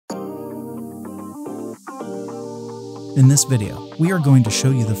In this video, we are going to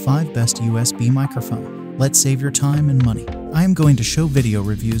show you the 5 best USB microphone. Let's save your time and money. I am going to show video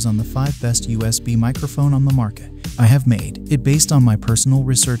reviews on the 5 best USB microphone on the market. I have made it based on my personal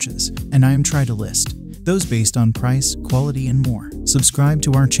researches, and I am trying to list those based on price, quality, and more. Subscribe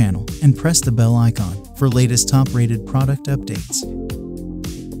to our channel and press the bell icon for latest top-rated product updates.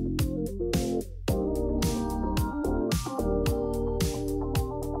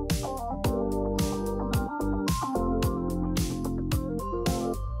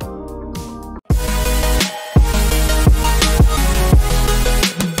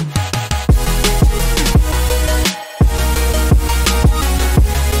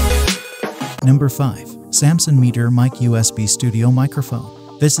 Number 5. Samsung Meteor Mic USB Studio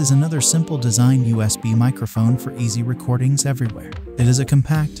Microphone. This is another simple design USB microphone for easy recordings everywhere. It is a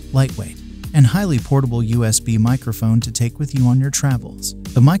compact, lightweight, and highly portable USB microphone to take with you on your travels.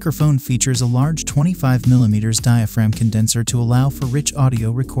 The microphone features a large 25mm diaphragm condenser to allow for rich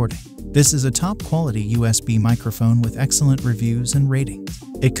audio recording. This is a top-quality USB microphone with excellent reviews and ratings.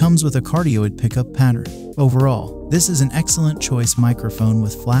 It comes with a cardioid pickup pattern. Overall, this is an excellent choice microphone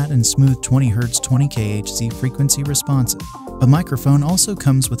with flat and smooth 20 Hz 20 kHz frequency responsive. The microphone also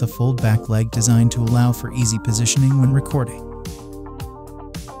comes with a fold-back leg designed to allow for easy positioning when recording.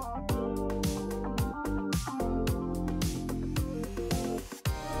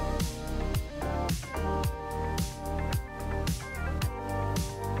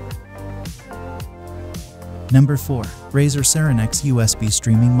 Number 4. Razer Serenex USB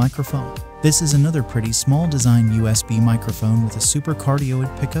Streaming Microphone. This is another pretty small design USB microphone with a super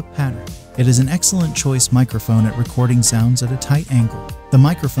cardioid pickup pattern. It is an excellent choice microphone at recording sounds at a tight angle. The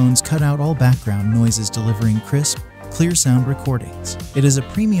microphones cut out all background noises, delivering crisp, clear sound recordings. It is a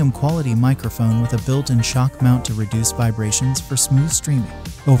premium quality microphone with a built-in shock mount to reduce vibrations for smooth streaming.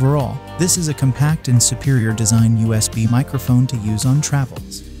 Overall, this is a compact and superior design USB microphone to use on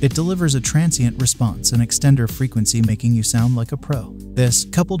travels. It delivers a transient response and extender frequency, making you sound like a pro. This,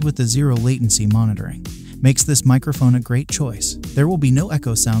 coupled with the zero latency monitoring, makes this microphone a great choice. There will be no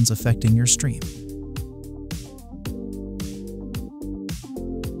echo sounds affecting your stream.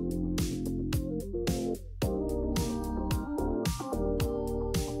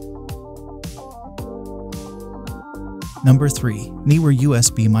 Number 3. Neewer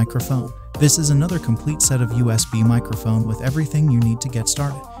USB Microphone. This is another complete set of USB microphone with everything you need to get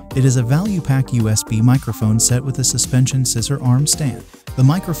started. It is a value pack USB microphone set with a suspension scissor arm stand. The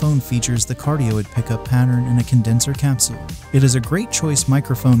microphone features the cardioid pickup pattern and a condenser capsule. It is a great choice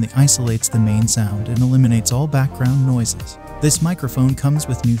microphone that isolates the main sound and eliminates all background noises. This microphone comes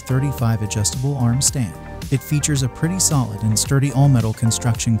with new 35 adjustable arm stand. It features a pretty solid and sturdy all-metal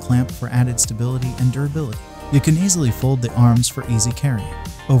construction clamp for added stability and durability. You can easily fold the arms for easy carrying.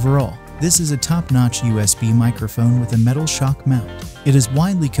 Overall, this is a top-notch USB microphone with a metal shock mount. It is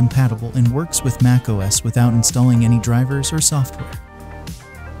widely compatible and works with macOS without installing any drivers or software.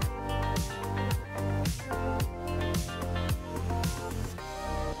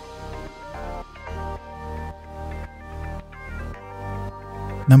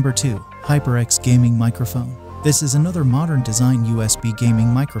 Number 2. HyperX Gaming Microphone. This is another modern design USB gaming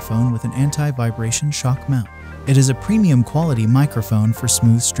microphone with an anti-vibration shock mount. It is a premium quality microphone for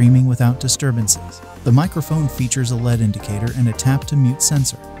smooth streaming without disturbances. The microphone features a LED indicator and a tap-to-mute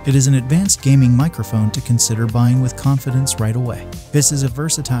sensor. It is an advanced gaming microphone to consider buying with confidence right away. This is a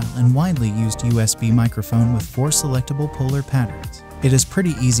versatile and widely used USB microphone with 4 selectable polar patterns. It is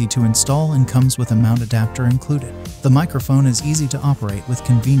pretty easy to install and comes with a mount adapter included. The microphone is easy to operate with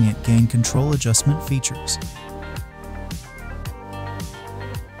convenient gain control adjustment features.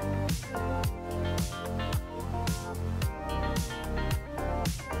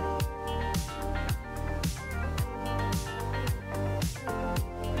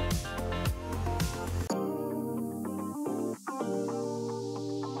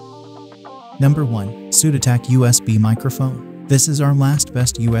 Number 1. Sudatak USB Microphone. This is our last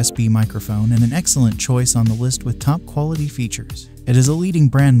best USB microphone and an excellent choice on the list with top quality features. It is a leading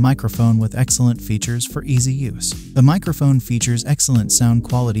brand microphone with excellent features for easy use. The microphone features excellent sound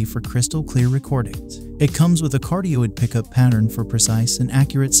quality for crystal clear recordings. It comes with a cardioid pickup pattern for precise and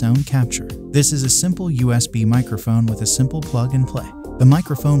accurate sound capture. This is a simple USB microphone with a simple plug and play. The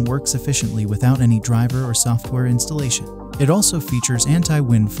microphone works efficiently without any driver or software installation. It also features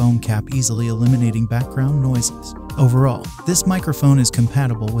anti-wind foam cap, easily eliminating background noises. Overall, this microphone is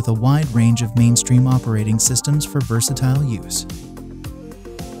compatible with a wide range of mainstream operating systems for versatile use.